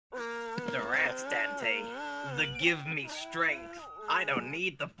The rats, Dante. The give me strength. I don't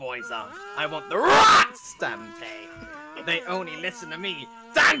need the poison. I want the rats, Dante. They only listen to me.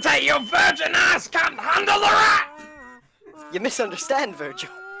 Dante, your virgin ass can't handle the rat! You misunderstand, Virgil.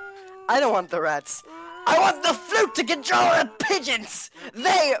 I don't want the rats. I want the flute to control the pigeons!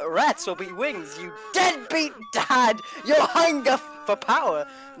 Rats will be wings, you deadbeat dad! Your hunger for power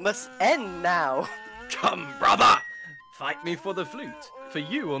must end now. Come, brother! Fight me for the flute, for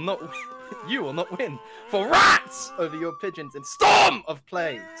you will not win. For rats over your pigeons in storm of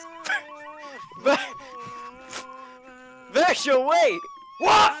plagues. Virgil, wait!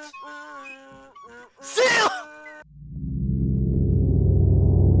 What? Seal!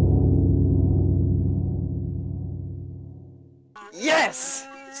 Yes!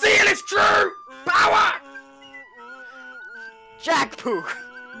 Seal is true! Power! Jackpoo!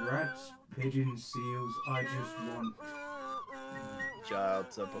 Rats, pigeons, seals, I just want... Child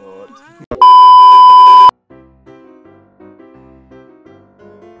support.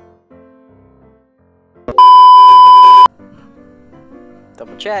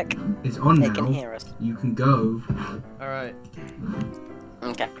 Double check. It's on They now. can hear us. You can go. Alright.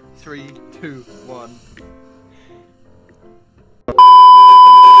 Okay. 3, 2, 1.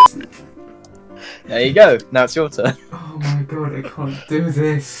 There you go. Now it's your turn. Oh my god, I can't do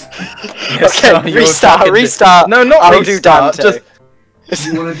this. Yes, Okay, you're restart, fucking restart. No, not I'll restart. do Dante. Just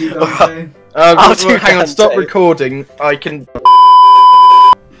You wanna do Dante? I'll do hang on. Stop Dante. recording. I can.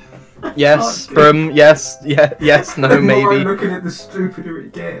 Yes, Brum. Yes, yes. No, The more I'm maybe. looking at the stupider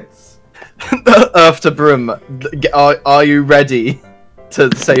it gets. After Brum, are you ready to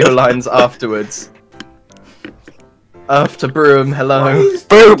say your lines afterwards? After Brum, hello.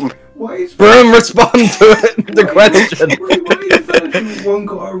 Boom! Why is Brum, respond to the question. Why is version 1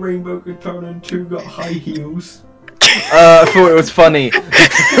 got a rainbow katana and 2 got high heels? I thought it was funny.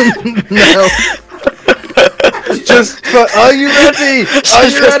 No. But are you ready? Are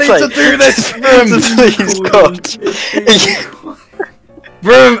you ready to do this, Brum? Please, God.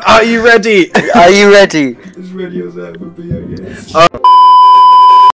 Brum, are you ready? Are you ready? As ready as I ever be, I guess.